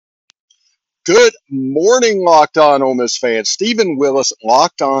Good morning, Locked On Ole Miss fans. Stephen Willis,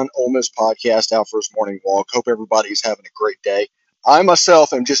 Locked On Ole Miss podcast out for his morning walk. Hope everybody's having a great day. I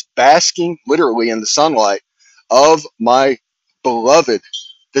myself am just basking literally in the sunlight of my beloved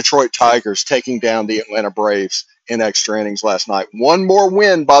Detroit Tigers taking down the Atlanta Braves in extra innings last night. One more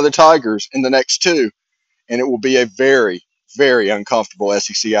win by the Tigers in the next two, and it will be a very, very uncomfortable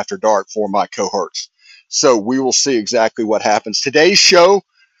SEC after dark for my cohorts. So we will see exactly what happens. Today's show,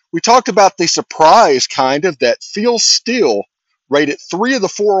 we talked about the surprise kind of that Phil Steele rated 3 of the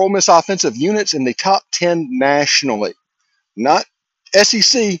 4 Ole Miss offensive units in the top 10 nationally, not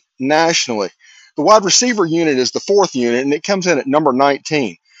SEC, nationally. The wide receiver unit is the 4th unit, and it comes in at number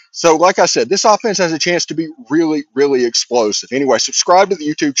 19. So, like I said, this offense has a chance to be really, really explosive. Anyway, subscribe to the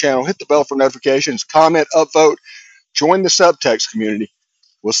YouTube channel, hit the bell for notifications, comment, upvote, join the subtext community.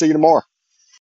 We'll see you tomorrow.